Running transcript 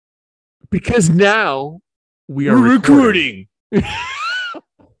Because now we're recording.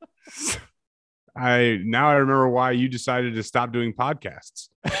 I remember why you decided to stop doing podcasts.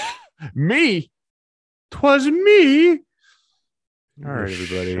 Me? 'Twas me. All Oh, right,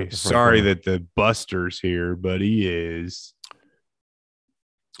 everybody. shut the fuck Sorry up. that the Buster's here, but he is.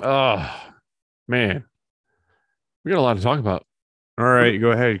 Oh, man. We got a lot to talk about. All right,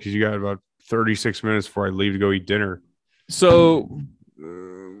 go ahead, because you got about 36 minutes before I leave to go eat dinner. So,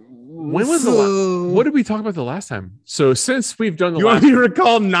 when was what did we talk about the last time? So, since we've done the You last... want me to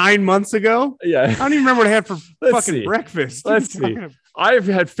recall 9 months ago? Yeah. I don't even remember what I had for Let's fucking see. breakfast. Let's see. I've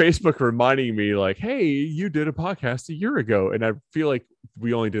had Facebook reminding me like, hey, you did a podcast a year ago. And I feel like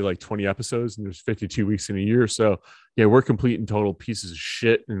we only did like 20 episodes and there's 52 weeks in a year. So yeah, we're complete and total pieces of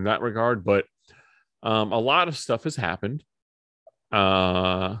shit in that regard. But a lot of stuff has happened.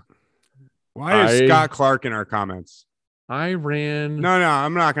 Why is Scott Clark in our comments? I ran. No,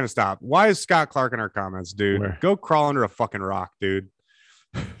 I'm not going to stop. Why is Scott Clark in our comments, dude? Where? Go crawl under a fucking rock, dude.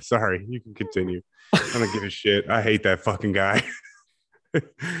 Sorry, you can continue. I don't give a shit. I hate that fucking guy.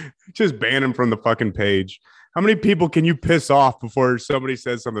 Just ban him from the fucking page. How many people can you piss off before somebody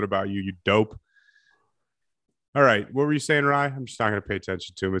says something about you, you dope? All right. What were you saying, Rye? I'm just not going to pay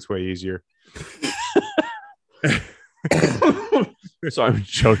attention to him. It's way easier. So I'm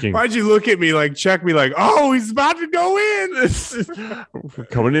joking. Why'd you look at me like, check me like, oh, he's about to go in?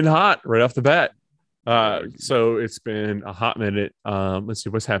 Coming in hot right off the bat. So it's been a hot minute. Let's see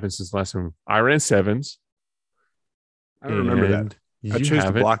what's happened since the last time. I ran sevens. I don't remember that. I choose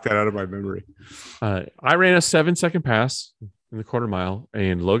to block that out of my memory. I ran a 7-second pass in the quarter mile,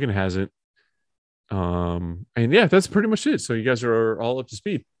 and Logan hasn't. And yeah, that's pretty much it. So you guys are all up to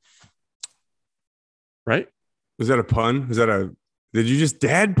speed, right? Was that a pun? Did you just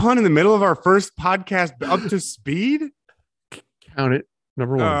dad pun in the middle of our first podcast? Up to speed? Count it.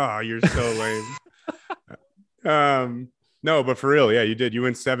 Number one. Oh, you're so lame. No, but for real, yeah, you did. You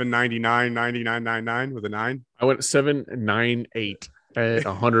went 799, 99.99 with a 9. I went 798 at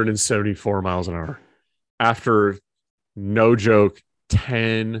 174 miles an hour after, no joke,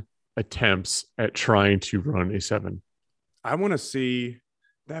 10 attempts at trying to run a 7. I want to see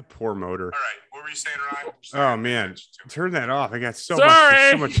that poor motor. All right, what were you saying, Ryan? Oh man, turn that off. I got so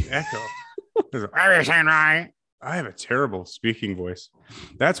much echo. I have a terrible speaking voice.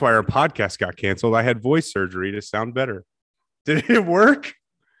 That's why our podcast got canceled. I had voice surgery to sound better. Did it work?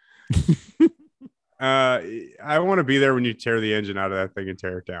 I want to be there when you tear the engine out of that thing and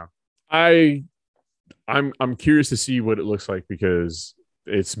tear it down. I'm curious to see what it looks like because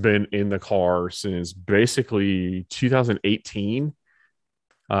it's been in the car since basically 2018.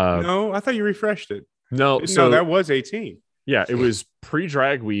 No, I thought you refreshed it. No, that was 18. Yeah, it was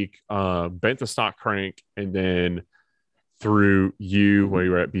pre-drag week. Bent the stock crank, and then through you when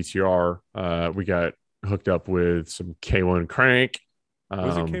you were at BTR, we got hooked up with some K1 crank.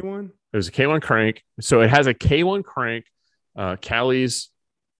 Was it K1? It was a K1 crank. So it has a K1 crank, Comstar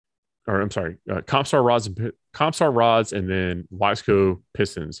rods, and then Wiseco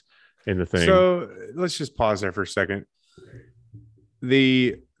pistons in the thing. So let's just pause there for a second.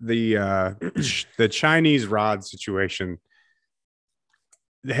 The Chinese rod situation,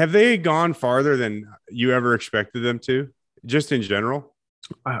 have they gone farther than you ever expected them to, just in general?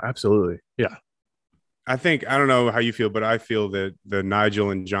 Absolutely. Yeah. I don't know how you feel, but I feel that the Nigel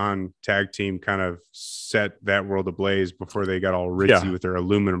and John tag team kind of set that world ablaze before they got all ritzy with their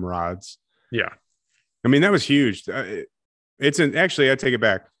aluminum rods. Yeah. I mean, that was huge. Actually, I take it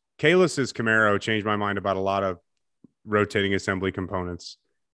back. Kalis's Camaro changed my mind about a lot of rotating assembly components.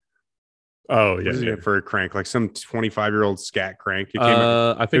 Oh, yeah. Yeah. For a crank, like some 25-year-old scat crank.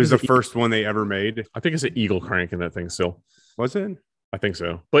 I think it was the first one they ever made. I think it's an Eagle crank in that thing still. Was it? I think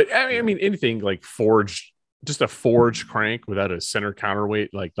so. But I mean, anything like forged, just a forged crank without a center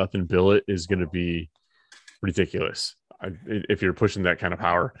counterweight, like nothing billet, is going to be ridiculous. If you're pushing that kind of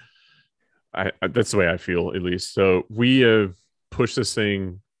power, that's the way I feel, at least. So we have pushed this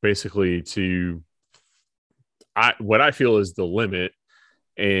thing basically to what I feel is the limit,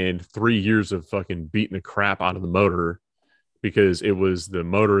 and 3 years of fucking beating the crap out of the motor, because it was the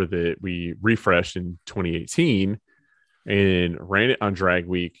motor that we refreshed in 2018 and ran it on drag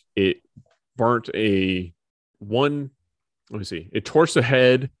week. It burnt it torched the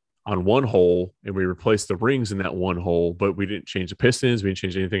head on one hole, and we replaced the rings in that one hole, but we didn't change the pistons. We didn't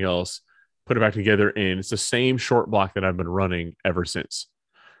change anything else, put it back together. And it's the same short block that I've been running ever since.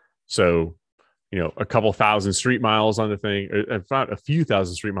 So, a couple thousand street miles on the thing, about a few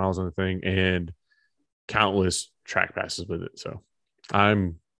thousand street miles on the thing, and countless track passes with it. So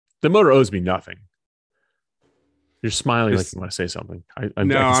the motor owes me nothing. You're smiling like Just- you want to say something. I I'm can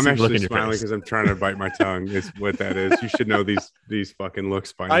see the look actually in your smiling face. because I'm trying to bite my tongue. Is what that is. You should know these fucking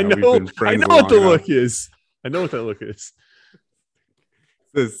looks by now. I We've know. been I friends know what the long enough. look is. I know what that look is.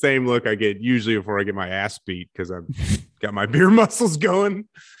 The same look I get usually before I get my ass beat because I've got my beer muscles going.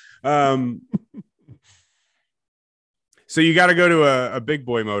 So you got to go to a big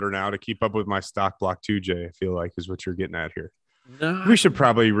boy motor now to keep up with my stock block 2J, I feel like is what you're getting at here. No, We should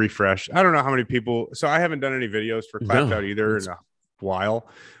probably refresh. I don't know how many people. So I haven't done any videos for Clapped No, Out either in that's- a while.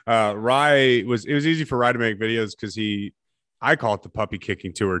 It was easy for Rye to make videos because I call it the puppy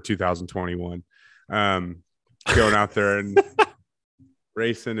kicking tour 2021. Going out there and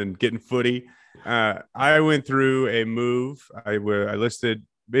racing and getting footy. I went through a move. I listed.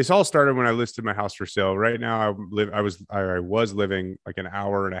 This all started when I listed my house for sale. Right now, I was living like an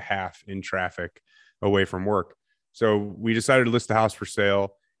hour and a half in traffic away from work. So we decided to list the house for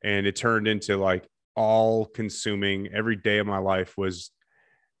sale, and it turned into like all consuming. Every day of my life was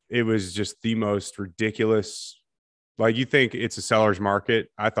just the most ridiculous. Like you think it's a seller's market.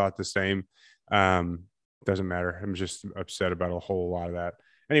 I thought the same. Doesn't matter. I'm just upset about a whole lot of that.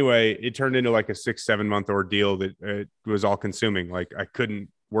 Anyway, it turned into like a 6-7 month ordeal that it was all consuming. Like I couldn't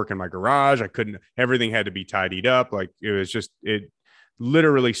work in my garage. Everything had to be tidied up. Like it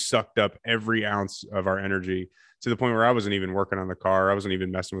literally sucked up every ounce of our energy to the point where I wasn't even working on the car. I wasn't even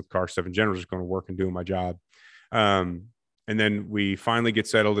messing with car stuff in general, just going to work and doing my job. And then we finally get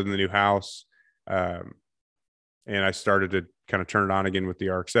settled in the new house. And I started to kind of turn it on again with the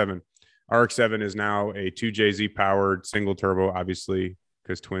RX-7. RX-7 is now a 2JZ powered single turbo, obviously,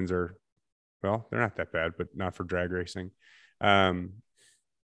 because twins are, well, they're not that bad, but not for drag racing.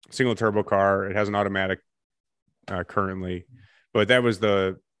 Single turbo car. It has an automatic currently, but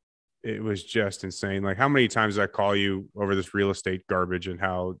it was just insane. Like how many times did I call you over this real estate garbage and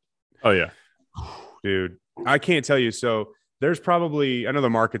how, Oh yeah. dude, I can't tell you. So there's probably, I know the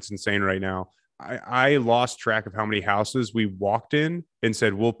market's insane right now. I lost track of how many houses we walked in and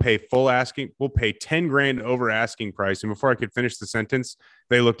said, we'll pay 10 grand over asking price. And before I could finish the sentence,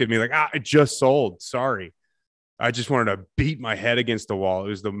 they looked at me like, it just sold. Sorry. I just wanted to beat my head against the wall. It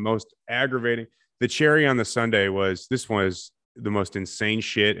was the most aggravating. The cherry on the sundae was the most insane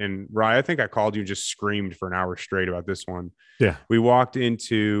shit. And Rye, I think I called you and just screamed for an hour straight about this one. Yeah. We walked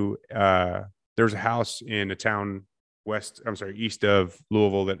into, there's a house in a town east of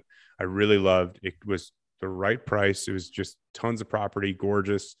Louisville that I really loved. It was the right price. It was just tons of property,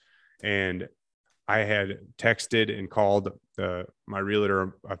 gorgeous. And I had texted and called my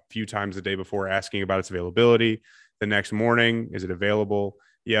realtor a few times the day before asking about its availability. The next morning, is it available?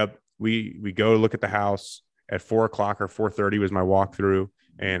 Yep. We go look at the house at 4:00 or 4:30 was my walkthrough.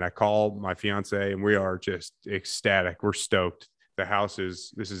 And I called my fiance and we are just ecstatic. We're stoked. This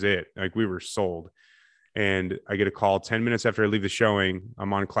is it. Like we were sold. And I get a call 10 minutes after I leave the showing.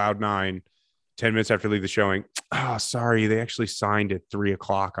 I'm on cloud 9. 10 minutes after I leave the showing. Oh, sorry. They actually signed at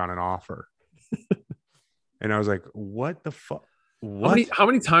 3:00 on an offer. And I was like, what the fuck? What? How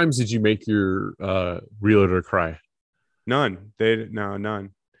many times did you make your realtor cry? None.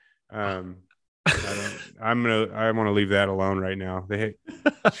 None. I want to leave that alone right now.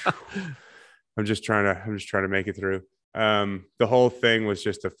 I'm just trying to make it through. The whole thing was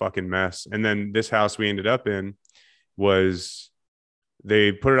just a fucking mess. And then this house we ended up in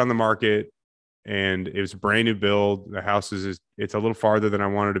they put it on the market and it was a brand new build. The house it's a little farther than I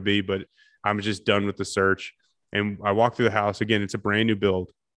wanted to be, but I'm just done with the search. And I walk through the house again. It's a brand new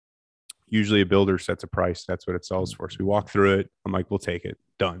build. Usually a builder sets a price. That's what it sells for. So we walk through it. I'm like, we'll take it.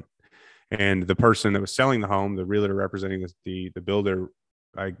 Done. And the person that was selling the home, the realtor representing the builder,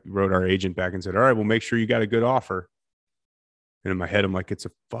 I wrote our agent back and said, all right, well, make sure you got a good offer. And in my head, I'm like, it's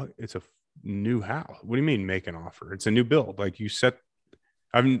a new house. What do you mean make an offer? It's a new build. Like you set,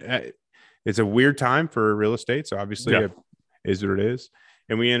 it's a weird time for real estate. So obviously it is what it is.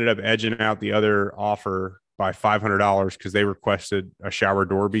 And we ended up edging out the other offer by $500 because they requested a shower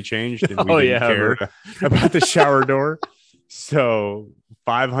door be changed. And we didn't care about the shower door. So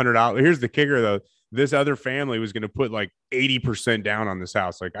 $500. Here's the kicker though. This other family was going to put like 80% down on this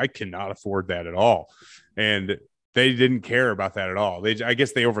house. Like I cannot afford that at all. And they didn't care about that at all. I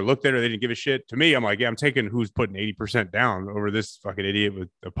guess they overlooked it or they didn't give a shit. To me, I'm like, yeah, I'm taking who's putting 80% down over this fucking idiot with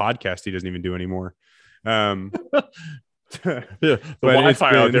a podcast he doesn't even do anymore. Yeah, the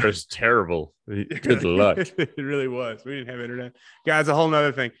Wi-Fi out there is terrible. Good luck. It really was. We didn't have internet. Guys, a whole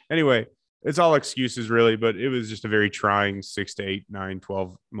nother thing. Anyway, it's all excuses really, but it was just a very trying 6 to 8, 9,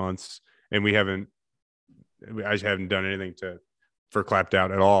 12 months. And I just haven't done anything for Clapped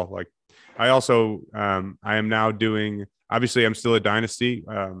Out at all. Like I also, I am now doing, obviously I'm still at Dynasty,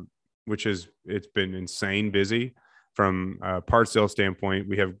 which it's been insane busy. from a part sale standpoint,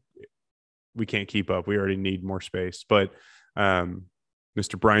 we can't keep up. We already need more space. But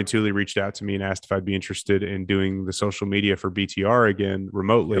Mr. Brian Tooley reached out to me and asked if I'd be interested in doing the social media for BTR again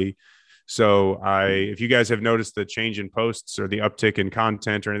remotely. Yep. So if you guys have noticed the change in posts or the uptick in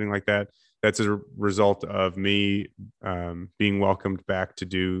content or anything like that, that's a result of me being welcomed back to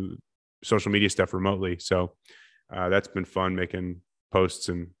do social media stuff remotely. So that's been fun, making posts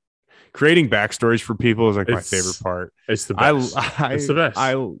and creating backstories for people is like my favorite part. It's the best. It's the best.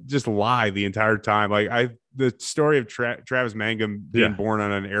 I just lie the entire time. Like the story of Travis Mangum being born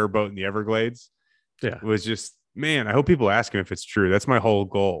on an airboat in the Everglades. Yeah, was just, man, I hope people ask him if it's true. That's my whole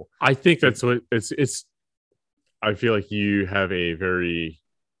goal. I think that's what it's. I feel like you have a very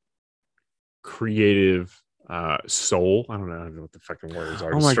creative soul. I don't know what the fucking words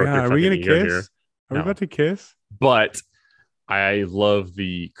are. Oh my God. Are we going to kiss? Are we about to kiss? But I love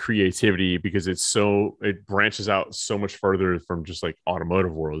the creativity because it branches out so much further from just like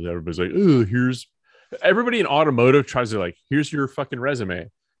automotive world. Everybody's like, oh, everybody in automotive tries to like, here's your fucking resume.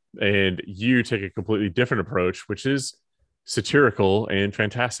 And you take a completely different approach, which is satirical and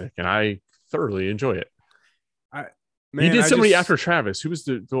fantastic. And I thoroughly enjoy it. You did somebody after Travis. Who was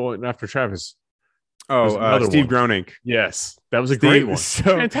the one after Travis? Oh, Steve Groenink. Yes, that was a great one.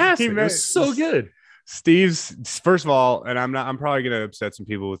 So fantastic. It was so good. Steve's, first of all, and I'm probably going to upset some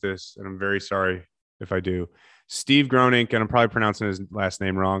people with this, and I'm very sorry if I do. Steve Groenink, and I'm probably pronouncing his last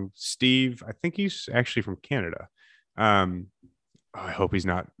name wrong. Steve, I think he's actually from Canada. I hope he's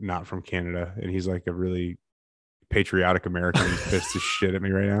not from Canada, and he's like a really patriotic American. He's pissed as shit at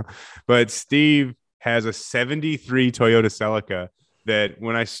me right now. But Steve has a 73 Toyota Celica that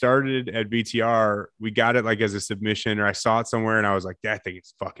when I started at BTR, we got it like as a submission, or I saw it somewhere and I was like, that thing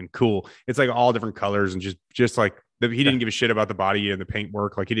is fucking cool. It's like all different colors and just like he didn't give a shit about the body and the paint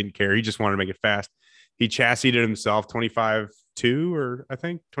work. Like he didn't care. He just wanted to make it fast. He chassised it himself, 25.2 or I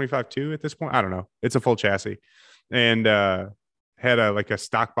think 25.2 at this point. I don't know. It's a full chassis, and had a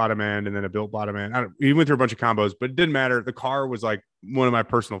stock bottom end and then a built bottom end. He went through a bunch of combos, but it didn't matter. The car was like one of my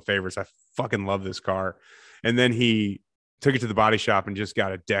personal favorites. I fucking love this car. And then he took it to the body shop and just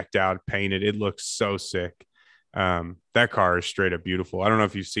got it decked out, painted. It looks so sick. That car is straight up beautiful. I don't know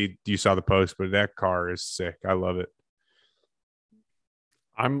if you saw the post, but that car is sick. I love it.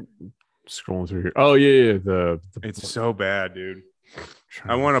 I'm scrolling through here. Oh yeah. It's so bad, dude.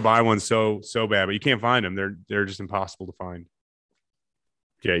 I want to buy one so bad, but you can't find them. They're just impossible to find.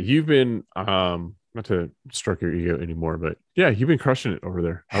 Yeah, you've been not to stroke your ego anymore, but yeah, you've been crushing it over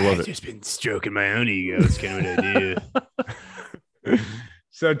there. I love it. Just been stroking my own ego. That's kind of what I do.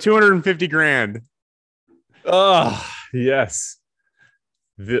 So $250,000. Oh yes,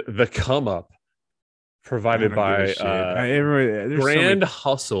 the come up provided by Grand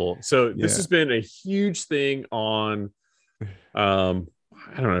Hustle. So this has been a huge thing on I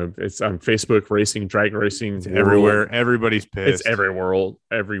don't know. It's on Facebook, drag racing. It's everywhere. Everybody's pissed. It's everywhere.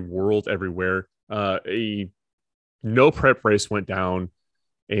 A no prep race went down,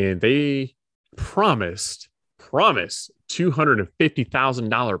 and they promised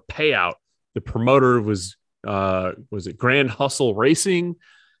 $250,000 payout. The promoter was it Grand Hustle Racing?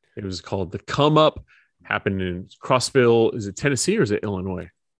 It was called the Come Up. Happened in Crossville. Is it Tennessee or is it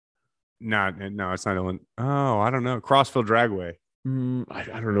Illinois? No, it's not Illinois. Oh, I don't know. Crossville Dragway.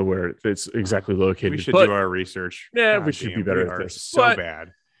 I don't know where it's exactly located. We should do our research. Yeah, we should be better at this. So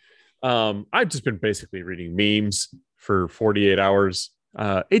bad. I've just been basically reading memes for 48 hours.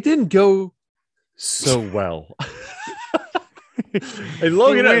 It didn't go so well. And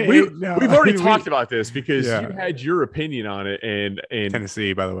Logan, we've already talked about this because you had your opinion on it. And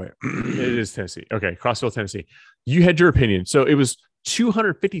Tennessee, by the way, it is Tennessee. Okay, Crossville, Tennessee. You had your opinion. So it was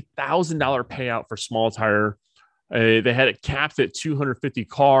 $250,000 payout for small tire. They had it capped at 250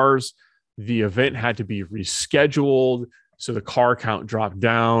 cars. The event had to be rescheduled, so the car count dropped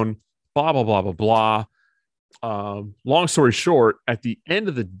down. Blah blah blah blah blah. Long story short, at the end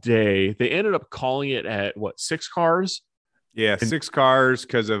of the day, they ended up calling it at 6 cars? Yeah, 6 cars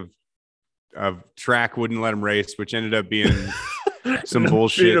because of track wouldn't let them race, which ended up being some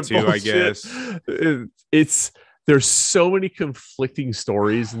bullshit too, I guess. There's so many conflicting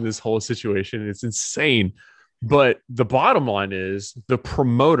stories in this whole situation. It's insane. But the bottom line is the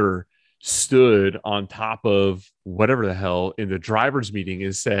promoter stood on top of whatever the hell in the driver's meeting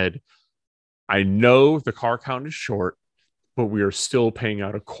and said, I know the car count is short, but we are still paying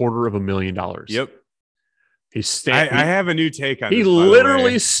out $250,000. Yep. I have a new take on he this. He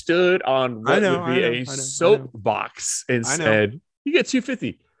literally stood on what would be a soapbox and said, you get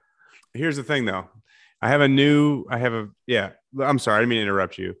 $250,000. Here's the thing, though. I'm sorry. I didn't mean to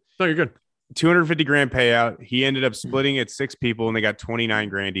interrupt you. No, you're good. 250 grand payout. He ended up splitting it 6 people and they got 29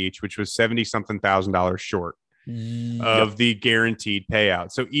 grand each, which was 70 something $1,000 short of the guaranteed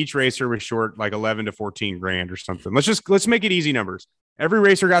payout. So each racer was short like 11 to 14 grand or something. Let's make it easy numbers. Every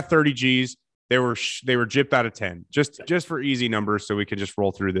racer got 30 G's. They were gypped out of 10 just for easy numbers. So we could just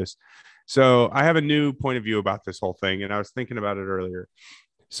roll through this. So I have a new point of view about this whole thing. And I was thinking about it earlier.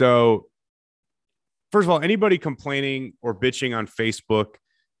 So first of all, anybody complaining or bitching on Facebook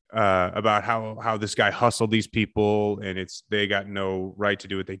about how this guy hustled these people and they got no right to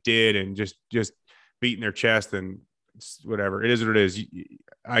do what they did and just beating their chest and whatever. It is what it is.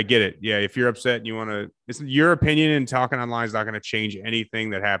 I get it. Yeah. If you're upset and you want to, it's your opinion, and talking online is not going to change anything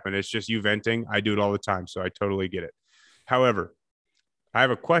that happened. It's just you venting. I do it all the time. So I totally get it. However, I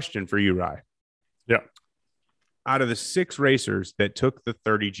have a question for you, Rye. Yeah. Out of the 6 racers that took the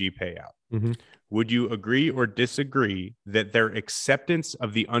 30G payout, would you agree or disagree that their acceptance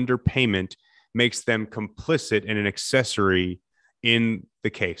of the underpayment makes them complicit and an accessory in the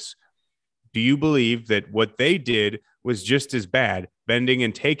case? Do you believe that what they did was just as bad, bending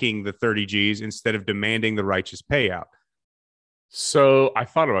and taking the 30 G's instead of demanding the righteous payout? So I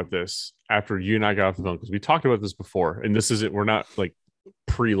thought about this after you and I got off the phone, because we talked about this before, and this isn't, we're not like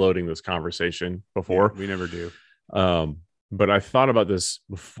preloading this conversation before. Yeah, we never do. But I thought about this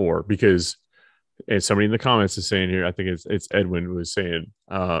before because, and somebody in the comments is saying here, I think it's Edwin was saying,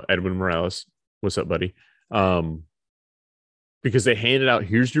 Edwin Morales, what's up, buddy? Because they handed out,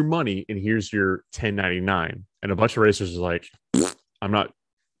 here's your money and here's your 1099. And a bunch of racers are like, I'm not,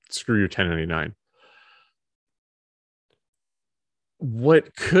 screw your 1099.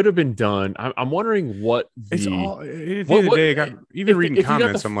 What could have been done? I'm wondering what it's all at the end of the day. Even reading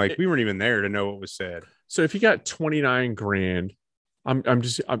comments, I'm like, we weren't even there to know what was said. So if you got 29 grand,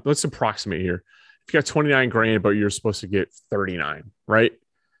 let's approximate here. If you got 29 grand, but you're supposed to get 39, right?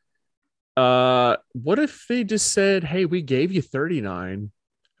 What if they just said, hey, we gave you 39,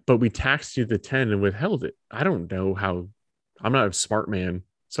 but we taxed you the 10 and withheld it? I don't know how. I'm not a smart man,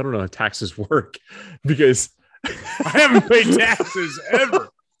 so I don't know how taxes work because I haven't paid taxes ever.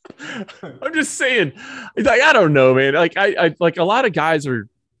 I'm just saying, like, I don't know, man. Like I like a lot of guys are.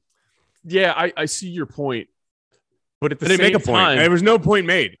 Yeah, I see your point, but at the same make a point. time, there was no point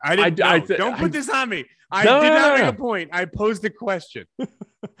made. Don't put this on me. I did not make a point. I posed a question.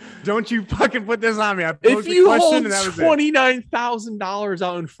 Don't you fucking put this on me. I posed if you a question hold $29,000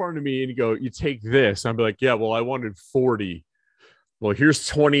 out in front of me and you go, you take this, I'd be like, yeah, well, I wanted 40. Well, here's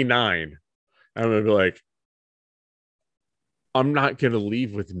 29. I'm gonna be like, I'm not gonna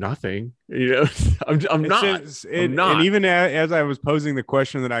leave with nothing. You know, I'm not. And even as I was posing the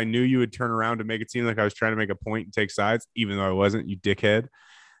question, that I knew you would turn around to make it seem like I was trying to make a point and take sides, even though I wasn't. You dickhead.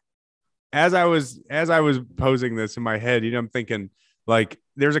 As I was posing this in my head, I'm thinking, like,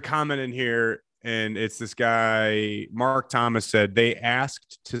 there's a comment in here, and it's this guy, Mark Thomas, said they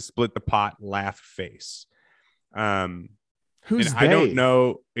asked to split the pot, laugh face. Who's they? I don't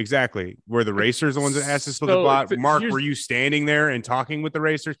know exactly. Were the racers the ones that asked to split the pot? Mark, were you standing there and talking with the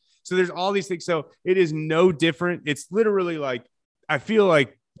racers? So there's all these things. So it is no different. It's literally like, I feel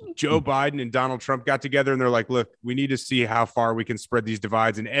like Joe Biden and Donald Trump got together and they're like, look, we need to see how far we can spread these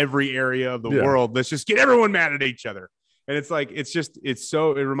divides in every area of the world. Let's just get everyone mad at each other. And it's like, it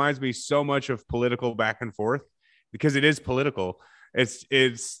reminds me so much of political back and forth, because it is political. It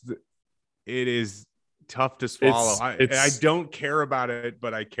is tough to swallow. I don't care about it,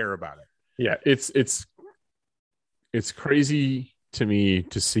 but I care about it. Yeah. It's crazy to me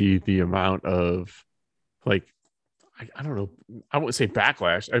to see the amount of, like, I don't know. I wouldn't say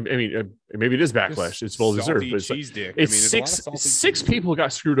backlash. I mean, maybe it is backlash. It's well deserved. But it's six people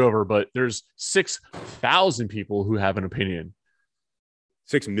got screwed over, but there's 6,000 people who have an opinion.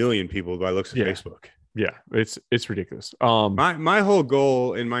 6 million people by looks of Facebook. Yeah, it's ridiculous. My whole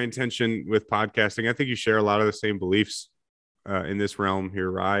goal and my intention with podcasting, I think you share a lot of the same beliefs in this realm here,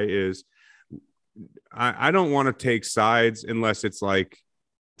 Rye, is I don't want to take sides unless it's like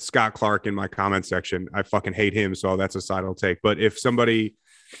Scott Clark in my comment section. I fucking hate him, so that's a side I'll take. But if somebody,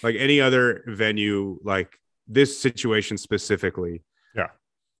 like any other venue, like this situation specifically,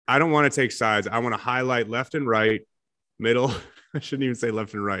 I don't want to take sides. I want to highlight left and right, middle. I shouldn't even say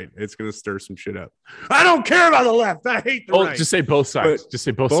left and right. It's going to stir some shit up. I don't care about the left. I hate the right. Just say both sides. Just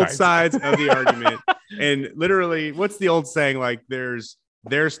say both sides of the argument. And literally, what's the old saying? Like, there's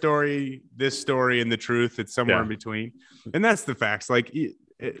their story, this story, and the truth. It's somewhere in between. And that's the facts. Like,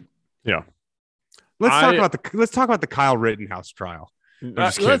 Let's talk about the Kyle Rittenhouse trial. I'm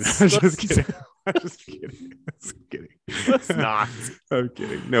just kidding. I'm just kidding. Let's not. I'm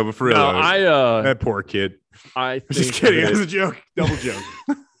kidding. No, but for real, that poor kid. I think just kidding. It was a joke. Double joke.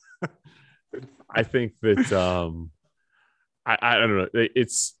 I think that I don't know.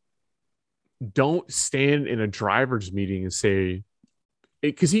 It's don't stand in a driver's meeting and say,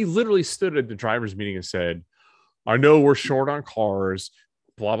 because he literally stood at the driver's meeting and said, I know we're short on cars,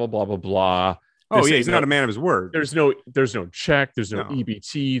 blah, blah, blah, blah, blah. Oh, yeah, he's not a man of his word. There's no check, there's no No.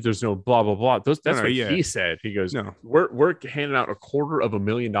 EBT, there's no blah, blah, blah. That's what he said. He goes, No. we're handing out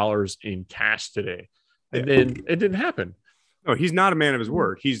 $250,000 in cash today. And then it didn't happen. No, he's not a man of his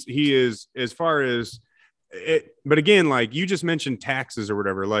word. He is, as far as it, but again, like you just mentioned taxes or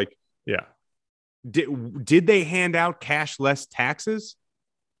whatever. Like, Yeah. did they hand out cash less taxes?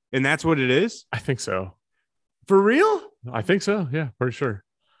 And that's what it is? I think so. For real? I think so. Yeah, pretty sure.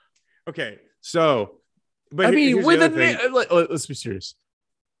 Okay. So, but I mean, here's with the a other thing. let's be serious.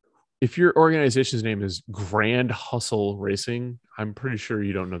 If your organization's name is Grand Hustle Racing, I'm pretty sure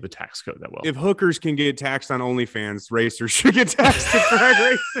you don't know the tax code that well. If hookers can get taxed on OnlyFans, racers should get taxed at drag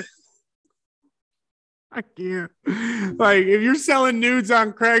racing. I can't. Like, if you're selling nudes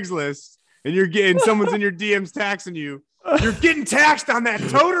on Craigslist and you're getting someone's in your DMs taxing you, you're getting taxed on that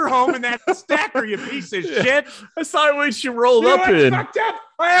toter home and that stacker, you piece of shit. That's not what she rolled You know up what's in. fucked up?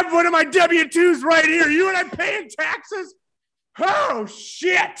 I have one of my W-2s right here. You and I paying taxes? Oh,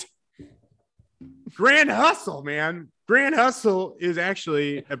 shit. Grand Hustle, man. Grand Hustle is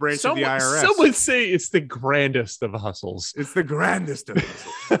actually a branch of the IRS. Some would say it's the grandest of hustles. It's the grandest of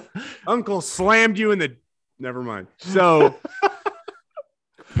hustles. Uncle slammed you in the... Never mind. So,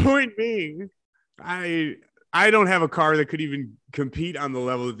 point being, I don't have a car that could even compete on the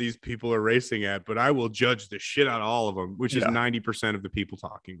level that these people are racing at, but I will judge the shit out of all of them, which is 90% of the people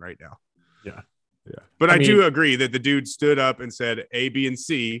talking right now. Yeah. But I mean, do agree that the dude stood up and said A, B, and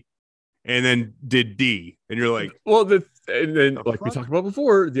C, and then did D. And you're like, well, and then The like we fuck? talked about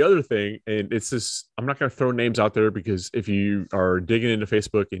before, the other thing, and it's this, I'm not going to throw names out there because if you are digging into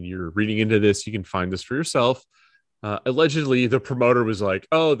Facebook and you're reading into this, you can find this for yourself. Allegedly, the promoter was like,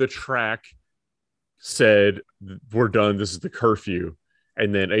 oh, the track said, we're done. This is the curfew.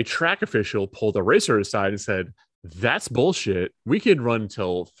 And then a track official pulled a racer aside and said, that's bullshit. We can run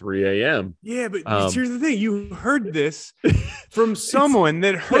till 3 a.m. yeah, but here's the thing. You heard this from someone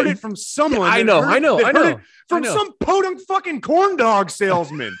that heard it from someone. I that know, heard- I know, that I heard know. it From I know. some podunk fucking corn dog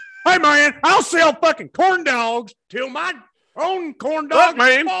salesman. Hey, man, I'll sell fucking corn dogs till my own corn dog Look,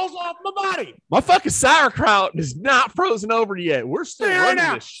 man. falls off my body. My fucking sauerkraut is not frozen over yet. We're still There running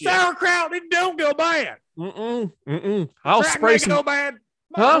now, this shit. sauerkraut, it don't go bad. I'll Track spray make it some. go bad.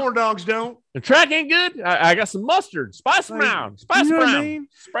 My Huh? corn dogs don't. The track ain't good. I got some mustard. Spice Like, around. Spice you know what I around. mean?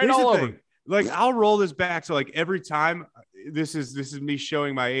 Spray it Here's all the over. thing. Like, I'll roll this back. So, like, every time, this is me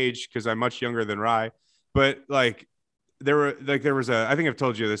showing my age because I'm much younger than Rye. But like, there was a, I think I've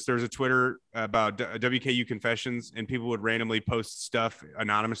told you this. There was a Twitter about WKU confessions, and people would randomly post stuff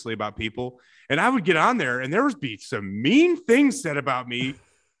anonymously about people, and I would get on there, and there would be some mean things said about me,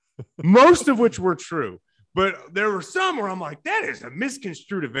 most of which were true. But there were some where I'm like, that is a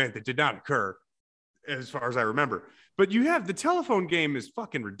misconstrued event that did not occur, as far as I remember. But you have the telephone game is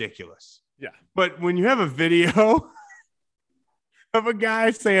fucking ridiculous. Yeah. But when you have a video of a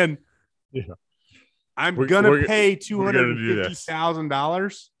guy saying, Yeah. I'm We're gonna gonna- pay we're gonna do this.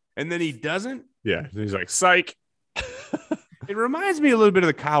 $250,000, and then he doesn't. Yeah. And he's like, psych. It reminds me a little bit of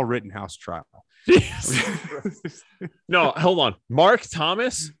the Kyle Rittenhouse trial. No, hold on. Mark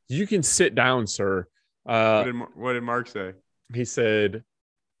Thomas, you can sit down, sir. What did Mark say? He said,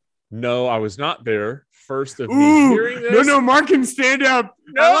 no, I was not there. First of me Ooh, hearing this, no, Mark can stand up.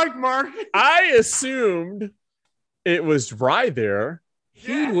 No. I like Mark. I assumed it was Rye there.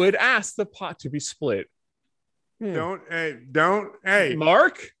 He Yeah. would ask the pot to be split. Don't. Hey,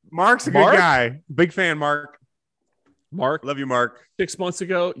 Mark, Mark's a good Mark? guy. Big fan, Mark. Mark, Love you, Mark. 6 months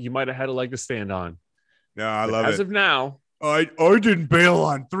ago, you might have had a leg to stand on. No, I But love as it. of now, I didn't bail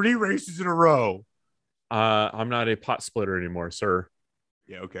on 3 races in a row. I'm not a pot splitter anymore, sir.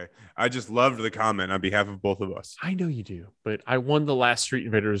 Yeah, okay. I just loved the comment on behalf of both of us. I know you do, but I won the last Street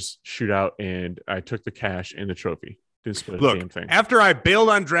Invaders shootout, and I took the cash and the trophy. Didn't split a Look, damn thing. after I bailed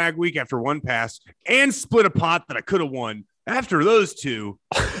on Drag Week after one pass and split a pot that I could have won, after those two,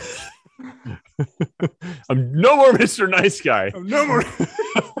 I'm no more Mr. Nice Guy. no more.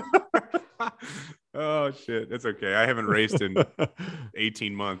 Oh, shit. That's okay. I haven't raced in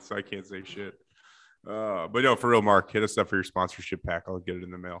 18 months. So I can't say shit. But no, for real, Mark, hit us up for your sponsorship pack. I'll get it in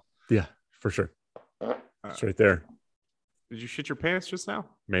the mail. Yeah, for sure. It's right there. Did you shit your pants just now?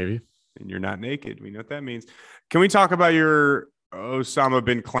 Maybe. And you're not naked. We know what that means. Can we talk about your Osama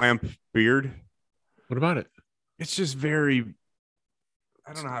bin Clamp beard? What about it? It's just very,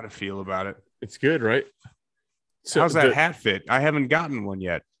 I don't know how to feel about it. It's good, right? How's that hat fit? I haven't gotten one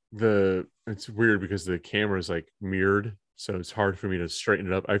yet. The It's weird because the camera is like mirrored, so it's hard for me to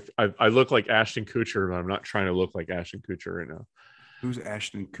straighten it up. I look like Ashton Kutcher, but I'm not trying to look like Ashton Kutcher right now. Who's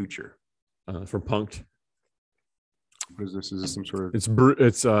Ashton Kutcher? From Punk'd. What is this? Is this some sort of? It's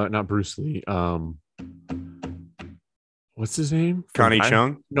not Bruce Lee. What's his name? Connie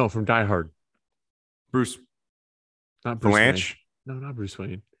Chung? No, from Die Hard. Bruce Not Bruce Valanche? Wayne. No, not Bruce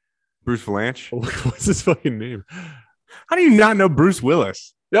Wayne. Bruce Valanche? What's his fucking name? How do you not know Bruce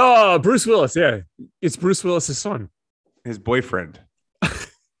Willis? Oh, Bruce Willis. Yeah, it's Bruce Willis's son. His boyfriend.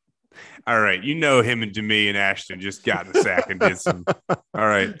 All right, you know him and Demi and Ashton just got in the sack and did some. All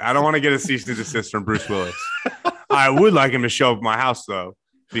right, I don't want to get a cease and desist from Bruce Willis. I would like him to show up at my house though,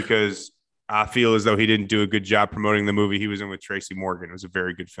 because I feel as though he didn't do a good job promoting the movie he was in with Tracy Morgan. It was a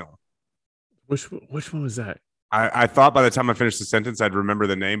very good film. Which one was that? I thought by the time I finished the sentence, I'd remember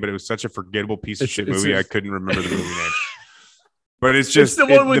the name, but it was such a forgettable piece of shit movie. I couldn't remember the movie name. But it's just the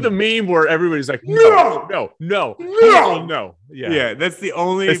one with the meme where everybody's like, no. Yeah, that's the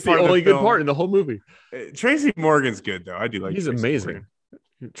only. It's the only good part in the whole movie. Tracy Morgan's good though. I do like. He's Tracy amazing.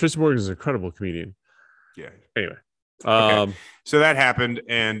 Morgan. Tracy Morgan is an incredible comedian. Yeah. Anyway, okay. So that happened,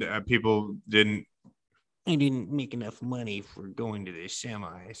 and people didn't. I didn't make enough money for going to the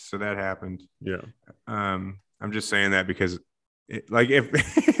semis. So that happened. Yeah. I'm just saying that because,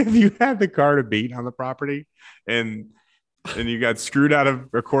 if you had the car to beat on the property, and you got screwed out of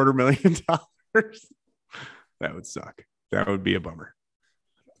 $250,000, that would suck. That would be a bummer.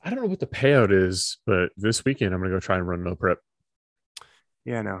 I don't know what the payout is, but this weekend I'm gonna go try and run no prep.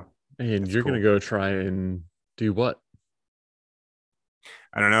 Yeah, no. And That's you're cool. gonna go try and do what?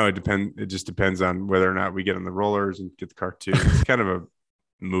 I don't know. It just depends on whether or not we get on the rollers and get the car too. It's kind of a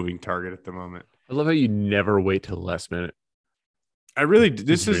moving target at the moment. I love how you never wait till the last minute. I'm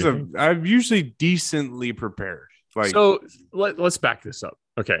usually decently prepared. So let's back this up.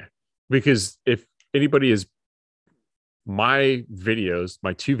 Okay. Because if anybody is my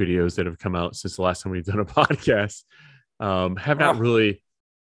two videos that have come out since the last time we've done a podcast, have not really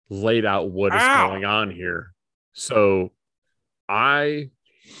laid out what is going on here. So I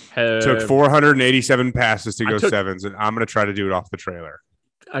took 487 passes to go sevens, and I'm going to try to do it off the trailer.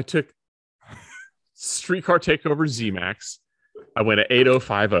 I took Streetcar Takeover Z-Max. I went at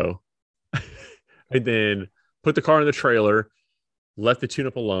 8050 and then put the car in the trailer, let the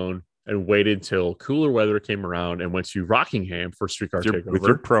tune-up alone, and waited till cooler weather came around and went to Rockingham for Streetcar Takeover. With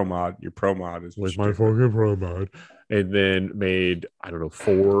your pro mod. Your pro mod is with my fucking pro mod. And then made, 4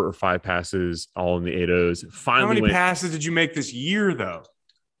 or 5 passes all in the 80s. Finally, how many passes did you make this year, though?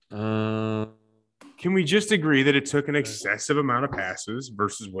 Can we just agree that it took an excessive amount of passes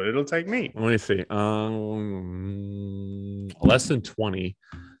versus what it'll take me? Let me see. Less than 20.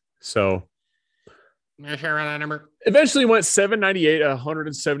 So eventually went 798 at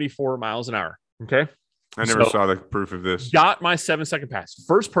 174 miles an hour. Okay. I never saw the proof of this. Got my 7-second pass.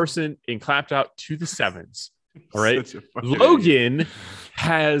 First person and clapped out to the sevens. All right. Logan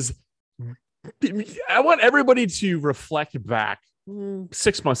has. I want everybody to reflect back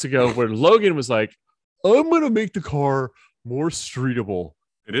 6 months ago where Logan was like, I'm going to make the car more streetable.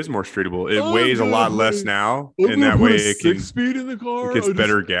 It is more streetable. It weighs a lot less now. And that way it can 6-speed in the car. It gets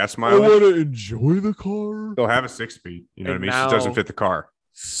better gas mileage. I want to enjoy the car. They'll have a 6-speed. You know what I mean? It just doesn't fit the car.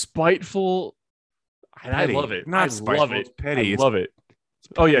 Spiteful. I love it. Not spiteful. Love it. It's petty. I love it.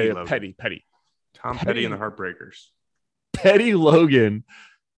 Oh, yeah. Petty. Tom Petty and the Heartbreakers. Petty Logan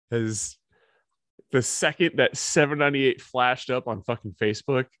has the second that 798 flashed up on fucking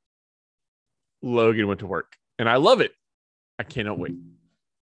Facebook, Logan went to work. And I love it. I cannot wait.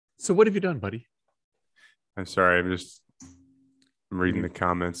 So what have you done, buddy? I'm sorry. I'm reading the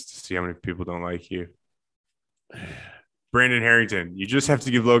comments to see how many people don't like you. Brandon Harrington, you just have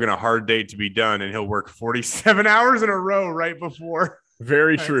to give Logan a hard date to be done, and he'll work 47 hours in a row right before.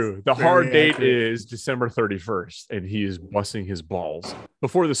 Very true. The hard date is December 31st, and he is busting his balls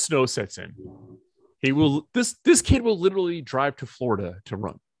before the snow sets in. He will. This kid will literally drive to Florida to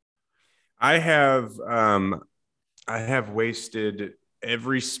run. I have wasted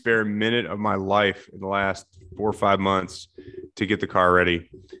every spare minute of my life in the last 4 or 5 months to get the car ready.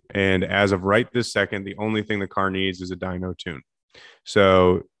 And as of right this second, the only thing the car needs is a dyno tune.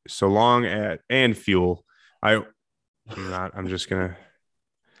 So long and fuel. I'm just gonna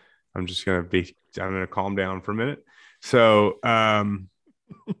calm down for a minute. So,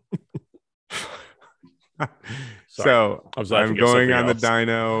 so I'm going on the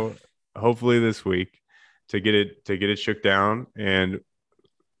dyno hopefully this week to get it shook down, and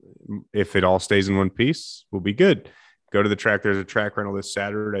if it all stays in one piece, we'll be good. Go to the track. There's a track rental this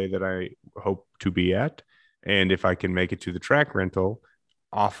Saturday that I hope to be at, and if I can make it to the track rental,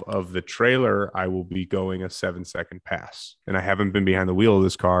 off of the trailer, I will be going a 7-second pass. And I haven't been behind the wheel of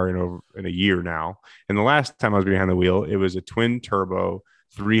this car in a year now. And the last time I was behind the wheel, it was a twin turbo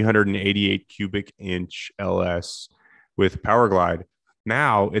 388 cubic inch LS with Power Glide.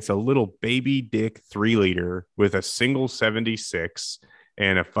 Now it's a little baby dick 3-liter with a single 76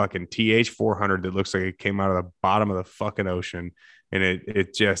 and a fucking TH 400 that looks like it came out of the bottom of the fucking ocean. And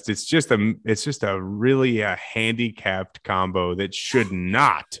it's just a really handicapped combo that should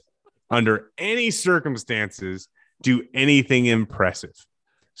not, under any circumstances, do anything impressive.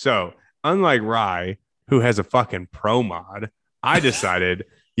 So unlike Rye, who has a fucking pro mod, I decided,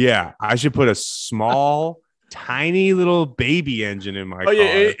 I should put a small, tiny little baby engine in my car.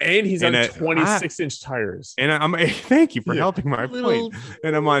 Yeah, and he's on 26-inch tires. And thank you for helping my point.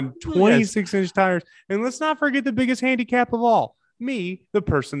 And I'm on 26-inch tires. And let's not forget the biggest handicap of all. Me, the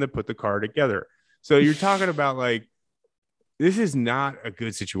person that put the car together. So you're talking about like, this is not a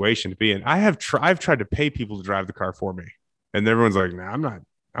good situation to be in. I've tried to pay people to drive the car for me. And everyone's like, nah,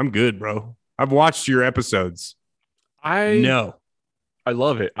 I'm good, bro. I've watched your episodes. I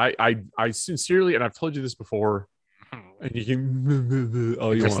love it. I sincerely, and I've told you this before, and you can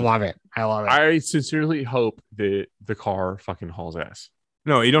love it. I love it. I sincerely hope that the car fucking hauls ass.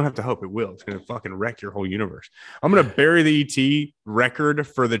 No, you don't have to hope. It will. It's going to fucking wreck your whole universe. I'm going to bury the ET record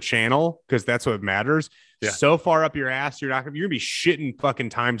for the channel because that's what matters. Yeah. So far up your ass, you're going to be shitting fucking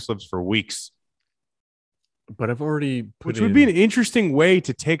time slips for weeks. But I've already Which would be an interesting way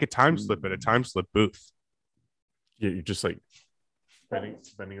to take a time slip at a time slip booth. Yeah, you're just like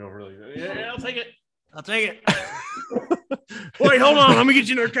bending over. Like, yeah, I'll take it. Wait, hold on. Let me get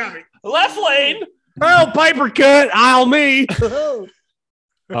you another copy. Left lane. Oh, Piper cut. I'll me.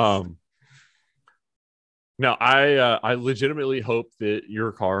 No, I legitimately hope that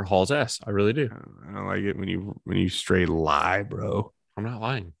your car hauls ass. I really do. I don't like it when you straight lie, bro. I'm not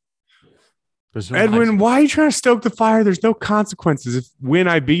lying. No Edwin, why are you trying to stoke the fire? There's no consequences when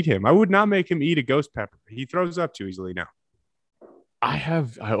I beat him. I would not make him eat a ghost pepper. He throws up too easily now. I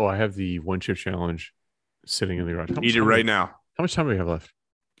have the one chip challenge sitting in the garage. Eat it right now. How much time do we have left?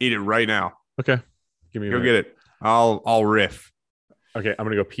 Eat it right now. Okay. Give me a minute. Get it. I'll riff. Okay, I'm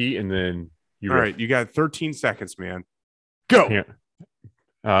gonna go pee and then you. All right, you got 13 seconds, man. Go.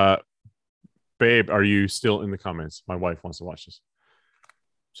 Babe, are you still in the comments? My wife wants to watch this.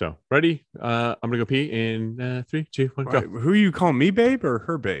 So ready? I'm gonna go pee in 3, 2, 1, go. Who are you calling, me babe or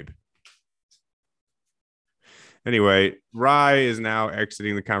her babe? Anyway, Rye is now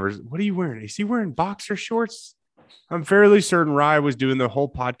exiting the conversation. What are you wearing? Is he wearing boxer shorts? I'm fairly certain Rye was doing the whole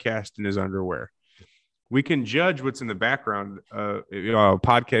podcast in his underwear. We can judge what's in the background.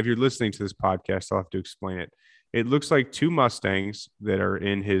 Podcast. If you're listening to this podcast, I'll have to explain it. It looks like 2 Mustangs that are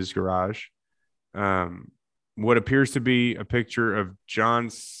in his garage. What appears to be a picture of John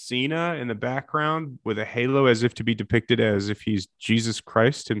Cena in the background with a halo, as if to be depicted as if he's Jesus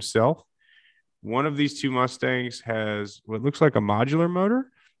Christ himself. One of these 2 Mustangs has what looks like a modular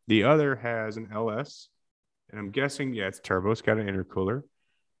motor. The other has an LS. And I'm guessing, it's turbo. It's got an intercooler.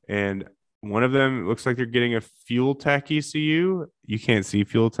 And one of them looks like they're getting a Fuel Tech ECU. You can't see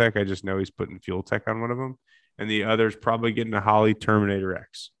Fuel Tech. I just know he's putting Fuel Tech on one of them. And the other's probably getting a Holley Terminator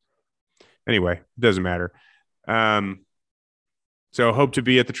X. Anyway, it doesn't matter. So hope to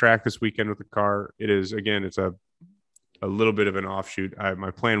be at the track this weekend with the car. It is, again, it's a little bit of an offshoot. My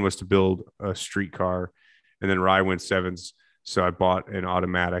plan was to build a street car, and then Rye went 7s. So I bought an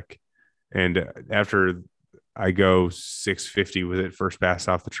automatic. And after I go 650 with it first pass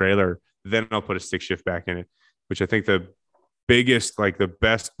off the trailer, then I'll put a stick shift back in it, which I think the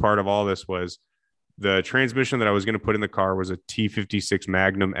best part of all this was the transmission that I was going to put in the car was a T56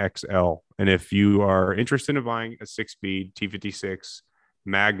 Magnum XL. And if you are interested in buying a 6-speed T56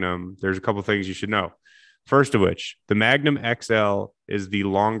 Magnum, there's a couple of things you should know. First of which, the Magnum XL is the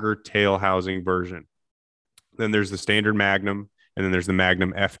longer tail housing version. Then there's the standard Magnum, and then there's the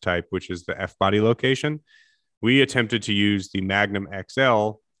Magnum F-type, which is the F-body location. We attempted to use the Magnum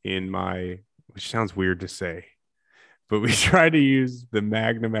XL which sounds weird to say, but we tried to use the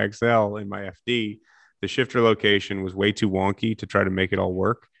Magnum XL in my FD. The shifter location was way too wonky to try to make it all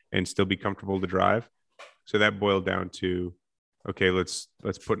work and still be comfortable to drive. So that boiled down to, okay, let's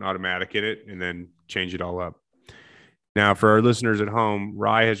put an automatic in it and then change it all up. Now, for our listeners at home,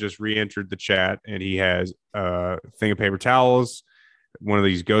 Rye has just re-entered the chat, and he has a thing of paper towels, one of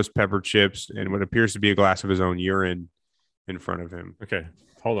these ghost pepper chips, and what appears to be a glass of his own urine in front of him. Okay,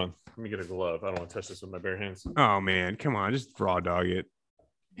 hold on. Let me get a glove. I don't want to touch this with my bare hands. Oh, man. Come on. Just raw dog it.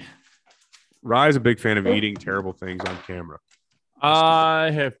 Rye's a big fan of eating terrible things on camera.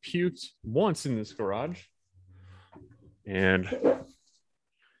 I have puked once in this garage. And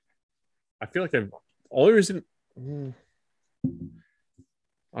I feel like I've only reason. mm,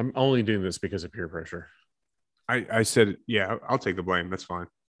 I'm only doing this because of peer pressure. I said, yeah, I'll take the blame. That's fine.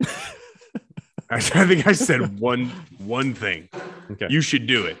 I think I said one thing. Okay. You should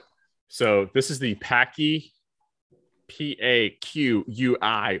do it. So this is the Paqui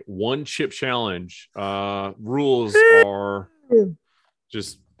PAQUI one chip challenge. Rules are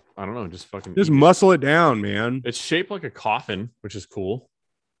just I don't know, just fucking Just eat it. muscle it down, man. It's shaped like a coffin, which is cool.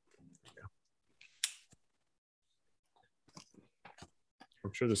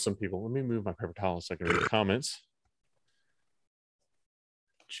 I'm sure there's some people. Let me move my paper towel so I can read the comments.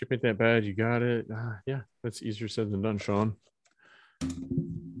 Chip ain't that bad. You got it. Yeah, that's easier said than done, Sean.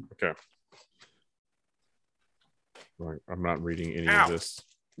 Okay. Right, I'm not reading any Ow. of this.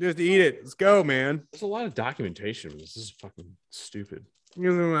 Just eat it. Let's go, man. There's a lot of documentation. This is fucking stupid.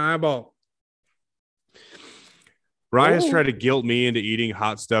 Give me my eyeball. Ryan has Oh. tried to guilt me into eating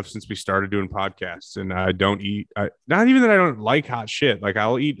hot stuff since we started doing podcasts, and I don't eat. Not even that I don't like hot shit. Like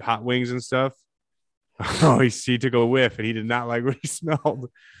I'll eat hot wings and stuff. Oh, he took a whiff, and he did not like what he smelled.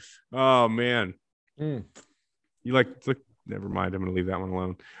 Oh man, Mm. you like? Never mind. I'm gonna leave that one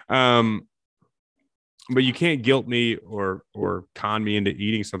alone. But you can't guilt me or con me into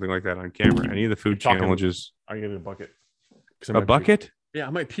eating something like that on camera. Any of the food Talking- challenges. I get a bucket. 'Cause I A might puke. bucket? Yeah, I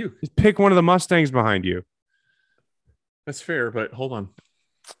might puke. Just pick one of the Mustangs behind you. That's fair, but hold on.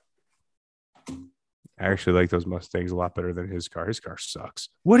 I actually like those Mustangs a lot better than his car. His car sucks.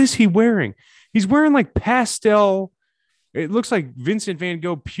 What is he wearing? He's wearing like pastel. It looks like Vincent Van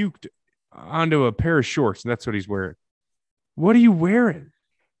Gogh puked onto a pair of shorts, and that's what he's wearing. What are you wearing?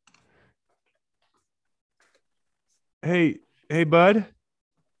 Hey, bud.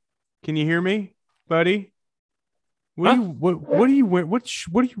 Can you hear me, buddy? What Huh? are you wearing? What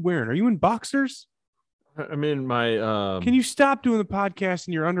are you wearing? Are you in boxers? I'm in my Can you stop doing the podcast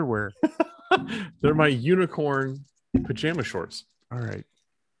in your underwear? they're my unicorn pajama shorts. All right.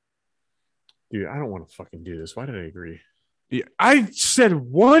 Dude, I don't want to fucking do this. Why did I agree? Yeah, I said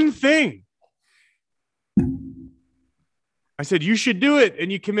one thing. I said you should do it, and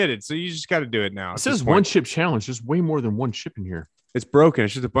you committed, so you just got to do it now. It at says this point. one chip challenge. There's way more than one chip in here. It's broken.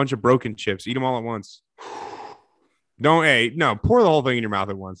 It's just a bunch of broken chips. Eat them all at once. No, pour the whole thing in your mouth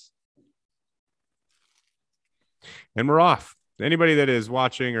at once. And we're off. Anybody that is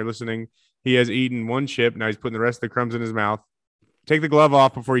watching or listening, he has eaten one chip. Now he's putting the rest of the crumbs in his mouth. Take the glove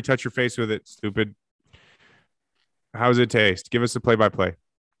off before you touch your face with it, stupid. How does it taste? Give us a play-by-play.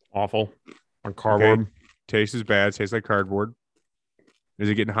 Awful. On cardboard. Tastes is bad. Tastes like cardboard. Is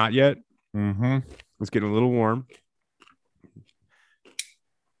it getting hot yet? Mm-hmm. It's getting a little warm.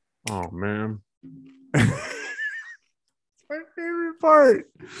 Oh man. It's my favorite part.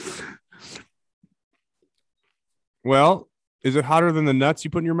 Well, is it hotter than the nuts you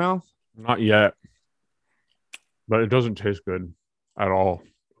put in your mouth? Not yet. But it doesn't taste good at all.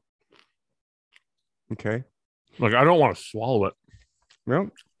 Okay. Like I don't want to swallow it. Well,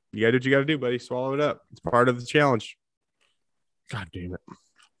 you gotta do what you gotta do, buddy. Swallow it up. It's part of the challenge. God damn it.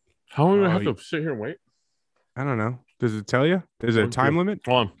 How long do I Oh, have you- to sit here and wait? I don't know. Does it tell you? Is it a 1, time 2. limit?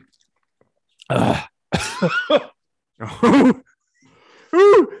 Hold on.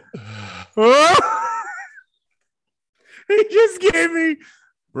 He just gave me.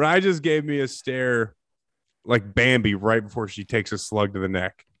 Rye just gave me a stare like Bambi right before she takes a slug to the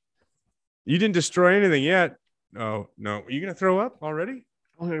neck. You didn't destroy anything yet. Oh, no. Are you going to throw up already?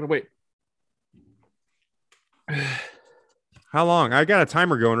 Oh, I gotta wait. How long? I got a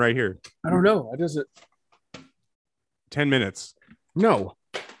timer going right here. I don't know. I does it. 10 minutes. No.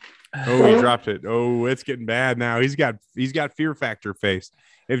 Oh, he dropped it. Oh, it's getting bad now. He's got fear factor face.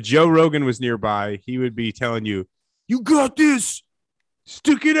 If Joe Rogan was nearby, he would be telling you, "You got this.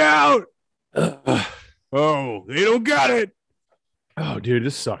 Stick it out." Oh, they don't got it. Oh, dude,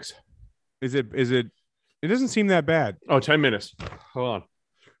 this sucks. Is it? It doesn't seem that bad. Oh, 10 minutes. Hold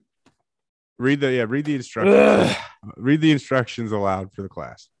Read the instructions. on. Read the instructions aloud for the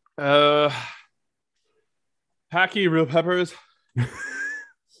class. Paqui real peppers.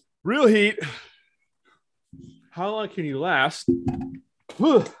 Real heat. How long can you last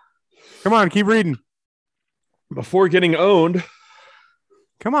Come on, keep reading. before getting owned?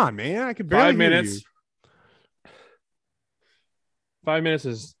 Come on, man. I could barely 5 hear minutes. you. 5 minutes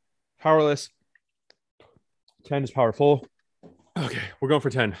is powerless. 10 is powerful. Okay, we're going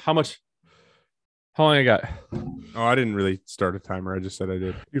for 10. How much? How long I got? Oh, I didn't really start a timer. I just said I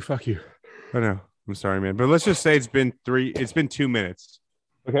did. You fuck you. I know. I'm sorry, man. But let's just say it's been 2 minutes.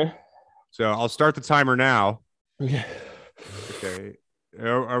 Okay. So I'll start the timer now. Okay. Okay.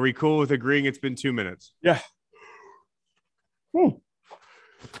 Are we cool with agreeing it's been 2 minutes? Yeah.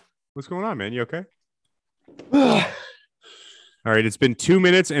 What's going on, man? You okay? All right. It's been 2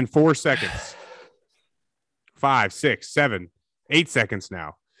 minutes and 4 seconds. 5, 6, 7, 8 seconds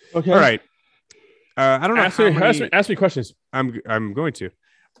now. Okay. All right. I don't know. Ask me questions. I'm going to.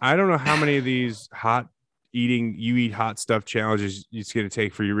 I don't know how many of these you eat hot stuff challenges it's going to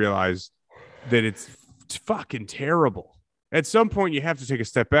take for you to realize that it's fucking terrible. At some point, you have to take a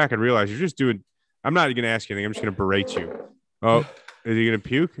step back and realize you're just doing. I'm not going to ask you anything. I'm just going to berate you. Oh, is he going to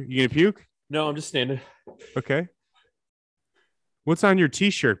puke? You going to puke? No, I'm just standing. Okay. What's on your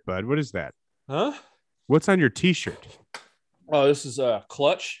T-shirt, bud? What is that? Huh? What's on your T-shirt? Oh, this is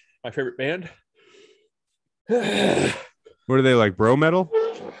Clutch, my favorite band. What are they like, bro metal?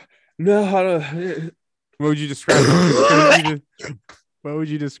 No, I don't. What would you describe? What would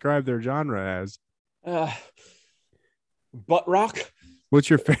you describe their genre as? Butt rock. What's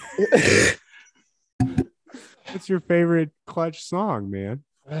your favorite? What's your favorite Clutch song, man?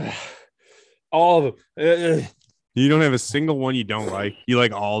 All of them. You don't have a single one you don't like. You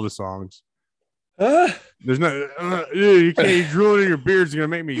like all the songs. There's no. You can't. You drooling in your beard's gonna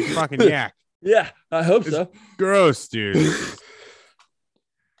make me fucking yak. Yeah, I hope It's so. gross, dude.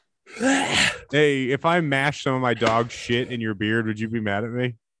 Hey, if I mash some of my dog shit in your beard, would you be mad at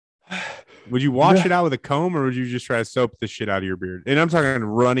me? Would you wash it out with a comb, or would you just try to soap the shit out of your beard? And I'm talking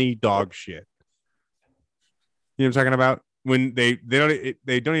runny dog shit. You know what I'm talking about? When they don't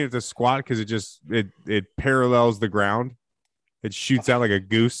even have to squat because it parallels the ground. It shoots out like a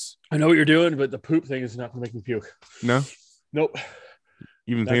goose. I know what you're doing, but the poop thing is not going to make me puke. No? Nope.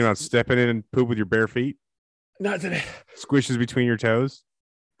 You been thinking about stepping in and poop with your bare feet? Not today. Squishes between your toes?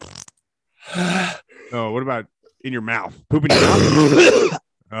 Oh, what about in your mouth? Poop in your mouth?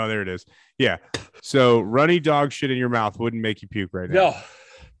 Oh, there it is. Yeah. So runny dog shit in your mouth wouldn't make you puke right now. No,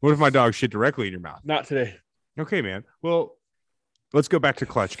 What if my dog shit directly in your mouth? not today. Okay, man. Well, let's go back to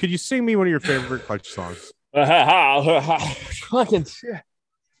Clutch. Could you sing me one of your favorite Clutch songs? Fucking shit.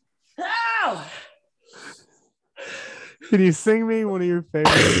 Can you sing me one of your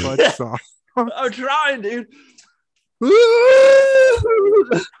favorite Clutch songs? I'm trying, dude.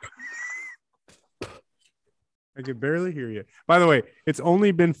 I can barely hear you. By the way, it's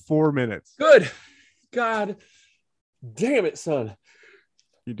only been 4 minutes. Good. God damn it, son.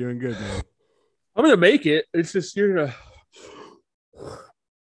 You're doing good, man. I'm going to make it. It's just, you're going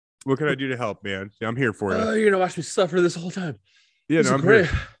What can I do to help, man? I'm here for you. you're going to watch me suffer this whole time. Yeah, This no, is I'm great.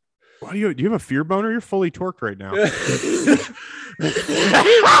 here. Why do you have a fear boner? You're fully torqued right now.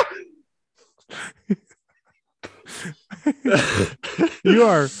 You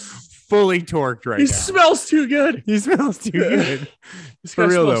are fully torqued right He now. smells too good. He smells too good. This For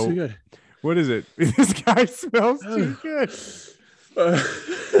guy real, smells though. too good. What is it? This guy smells too good. Uh,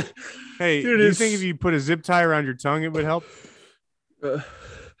 Hey, Dude, do you it's- think if you put a zip tie around your tongue, it would help? dude,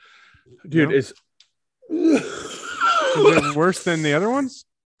 No? it's Is it worse than the other ones?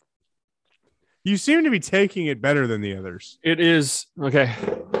 You seem to be taking it better than the others. it is okay.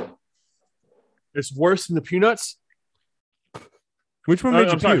 It's worse than the peanuts. Which one made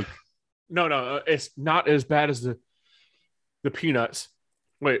you I'm sorry. puke? No, it's not as bad as the peanuts.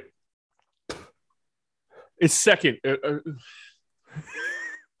 Wait, it's second.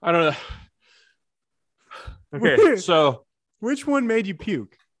 I don't know. Okay, so Which one made you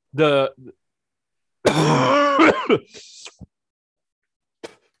puke? the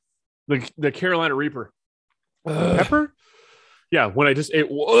the Carolina Reaper. Pepper? Yeah, when I just ate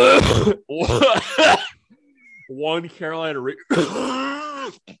one Carolina Reaper.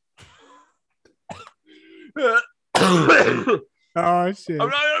 Oh, shit. I'm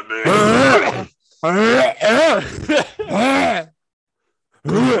not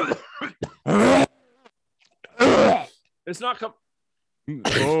It's not come.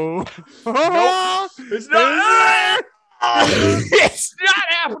 Oh. It's not. It's not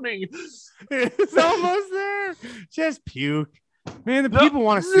happening. It's almost there. Just puke. Man, the No. people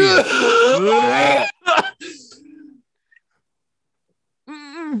want to see it.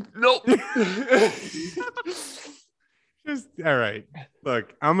 Nope. Just all right.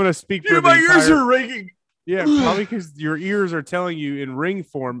 Look, I'm gonna speak for Dude, the my ears entire- are ringing. Yeah, probably because your ears are telling you in ring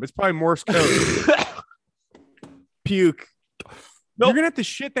form. It's probably Morse code. Puke. Nope. You're gonna have to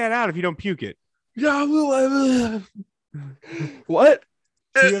shit that out if you don't puke it. Yeah, well, what?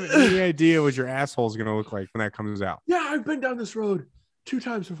 Do you have any idea what your asshole is gonna look like when that comes out? Yeah, I've been down this road 2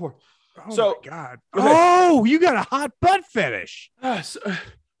 times before. Oh So- my god. Okay. Oh, you got a hot butt fetish. Yes.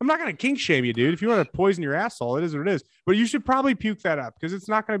 I'm not gonna kink shame you, dude. If you want to poison your asshole, it is what it is. But you should probably puke that up because it's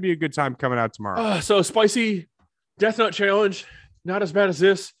not gonna be a good time coming out tomorrow. So spicy Death Nut Challenge, not as bad as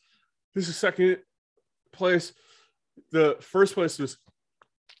this. This is second place. The first place was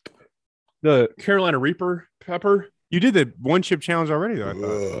The Carolina Reaper pepper. You did the one chip challenge already, though.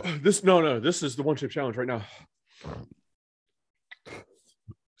 I thought. This is the one chip challenge right now.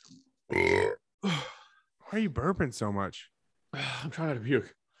 Why are you burping so much? I'm trying not to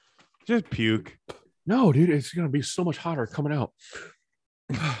puke. Just puke. No, dude, it's gonna be so much hotter coming out.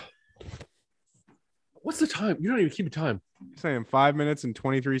 What's the time? You don't even keep a time. I'm saying 5 minutes and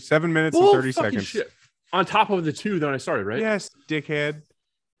 23, 7 minutes Bull and 30 fucking seconds. shit. On top of the 2 that I started, right? Yes, dickhead.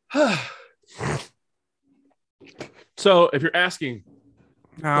 So if you're asking,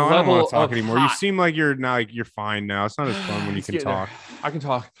 No, I don't level want to talk of anymore. You hot- seem like you're now you're fine now. It's not as fun when you It's can getting there. talk. I can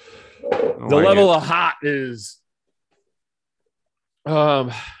talk. I The like level it. of hot is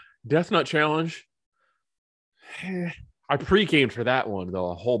Death Nut Challenge. I pre-gamed for that one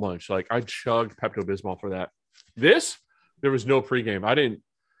though a whole bunch. Like I chugged Pepto-Bismol for that. This there was no pre-game. I didn't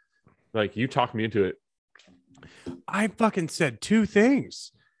like you talked me into it. I fucking said 2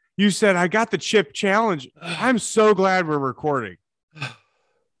 things. You said I got the chip challenge. I'm so glad we're recording.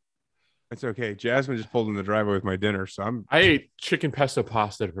 It's okay. Jasmine just pulled in the driveway with my dinner, so I ate chicken pesto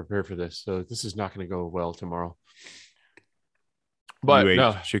pasta to prepare for this, so this is not going to go well tomorrow. But you ate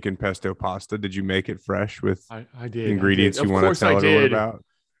no, chicken pesto pasta. Did you make it fresh with I did. ingredients I did. you Of want to course tell I everyone did. about?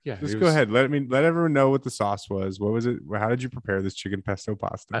 Yeah, Just it go was- ahead. Let everyone know what the sauce was. What was it? How did you prepare this chicken pesto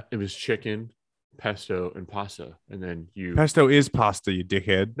pasta? It was chicken, pesto, and pasta, and then you. Pesto is pasta, you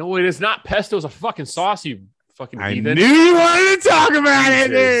dickhead. No, it is not. Pesto is a fucking sauce. You fucking I heathen. knew you wanted to talk about it.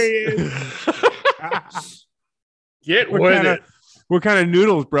 There he is. Jesus. Get What with kinda- it. What kind of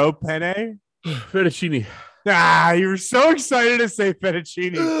noodles, bro? Penne? Fettuccine. Ah, you were so excited to say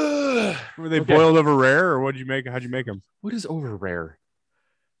fettuccine. Were they Okay. boiled over rare, or what'd you make? How'd you make them? What is over rare?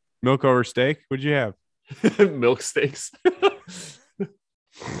 Milk over steak? What'd you have? Milk steaks.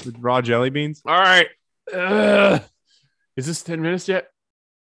 With raw jelly beans? All right. Is this 10 minutes yet?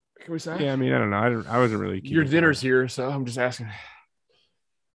 Can we say? Yeah, I mean, I don't know. I wasn't really. Your keeping dinner's here, so I'm just asking.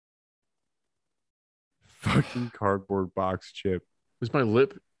 fucking cardboard box chip. Is my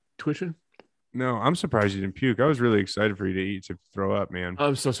lip twitching? No, I'm surprised you didn't puke. I was really excited for you to eat to throw up, man.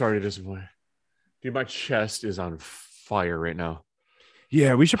 I'm so sorry to disappoint. Dude, my chest is on fire right now.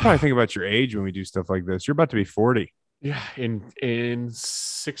 Yeah, we should probably think about your age when we do stuff like this. You're about to be 40. Yeah, in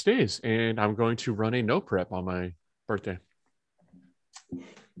 6 days, and I'm going to run a no prep on my birthday.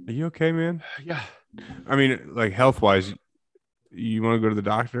 Are you okay, man? Yeah. I mean, like health wise, you want to go to the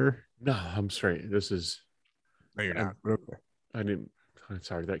doctor? No, I'm straight. This is No, you're not. Okay. I didn't. I'm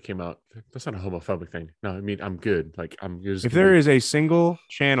sorry, that came out. That's not a homophobic thing. No, I mean I'm good. Like I'm just. If there is a single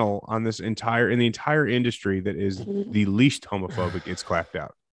channel on this entire in the entire industry that is the least homophobic, it's clapped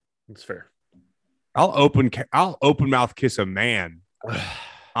out. it's fair. I'll open mouth kiss a man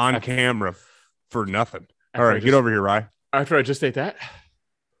on camera for nothing. All right, get over here, Rye. After I just ate that.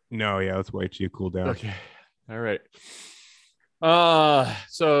 No, yeah, let's wait till you cool down. Okay. All right.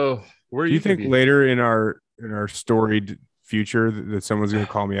 So where Do you think gonna be? later in our storied future that someone's going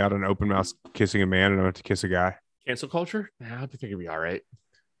to call me out on open mouth kissing a man and I have to kiss a guy? Cancel culture? Nah, I think it'd be all right.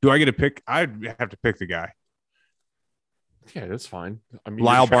 Do I get to pick? I'd have to pick the guy. Yeah, that's fine. I mean,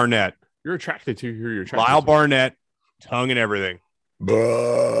 Lyle Barnett. You're attracted to who you're attracted Lyle to. Barnett, tongue and everything.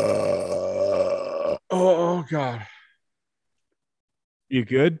 Oh God. You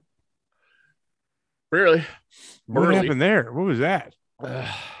good? Really? What Burly. happened there? What was that?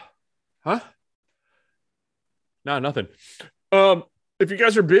 Huh? No, nothing. If you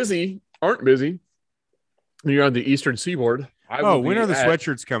guys aren't busy, and you're on the Eastern Seaboard. When are the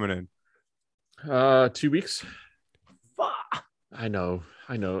sweatshirts coming in? 2 weeks. I know.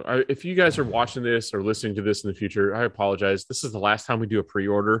 If you guys are watching this or listening to this in the future, I apologize. This is the last time we do a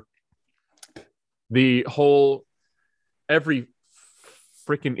pre-order. Every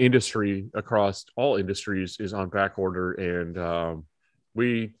freaking industry across all industries is on back order, and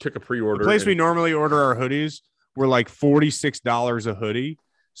we took a pre-order. The place and- we normally order our hoodies were like $46 a hoodie.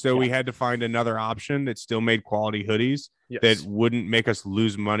 So we had to find another option that still made quality hoodies Yes. that wouldn't make us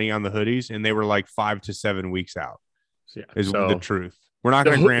lose money on the hoodies. And they were like 5 to 7 weeks out Yeah, is so- the truth. We're not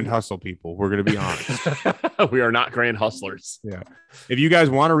going to grand hustle people. We're going to be honest. we are not grand hustlers. If you guys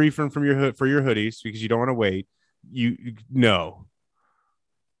want a refund from your for your hoodies because you don't want to wait, no.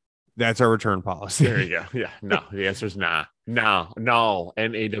 That's our return policy. There you go. Yeah, no. The answer is nah. No.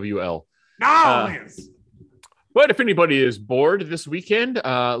 NAWL. No. But if anybody is bored this weekend,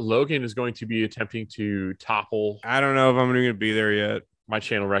 Logan is going to be attempting to topple I don't know if I'm going to be there yet. my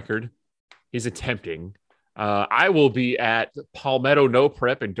channel record. He's attempting. I will be at Palmetto No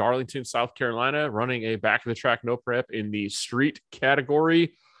Prep in Darlington, South Carolina, running a back of the track no prep in the street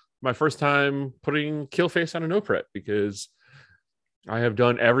category. My first time putting kill face on a no prep because I have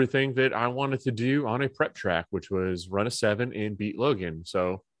done everything that I wanted to do on a prep track, which was run a 7 and beat Logan.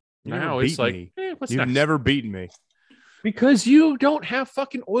 So You now never it's beat like, me. what's You've next? never beaten me. Because you don't have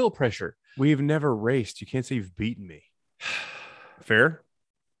fucking oil pressure. We've never raced. You can't say you've beaten me. Fair?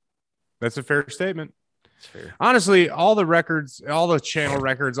 That's a fair statement. It's fair. Honestly, all the records, all the channel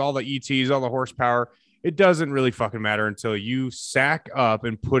records, all the ETs, all the horsepower, it doesn't really fucking matter until you sack up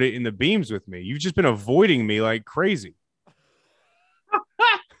and put it in the beams with me. You've just been avoiding me like crazy.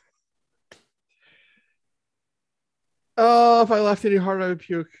 Oh, if I laughed any harder, I would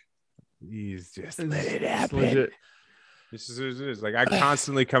puke. He's just Let it happen. This is what it is. Like I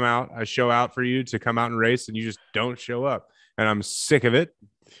constantly come out, I show out for you to come out and race, and you just don't show up. And I'm sick of it.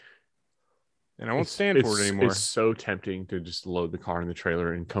 And I won't stand for it anymore. It's so tempting to just load the car in the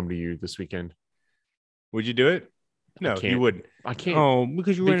trailer and come to you this weekend. Would you do it? No, you wouldn't. I can't. Oh,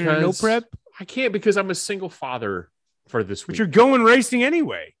 because you went no prep? I can't because I'm a single father for this But week. you're going racing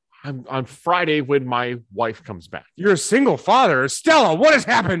anyway. I'm on Friday when my wife comes back. You're a single father. Stella, what has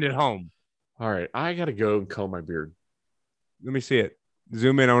happened at home? All right, I gotta go and comb my beard. Let me see it.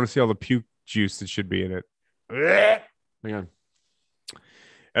 Zoom in. I want to see all the puke juice that should be in it. Hang on.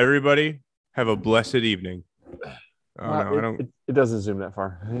 Everybody, have a blessed evening. Oh, no, I don't. It doesn't zoom that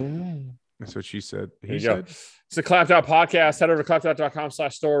far. That's what she said. There you go. It's the Clapped Out Podcast. Head over to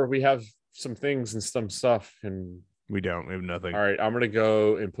clappedout.com/store. We have some things and some stuff. And We don't. We have nothing. all right, I'm gonna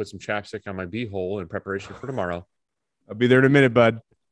go and put some chapstick on my beehole in preparation for tomorrow. I'll be there in a minute, bud.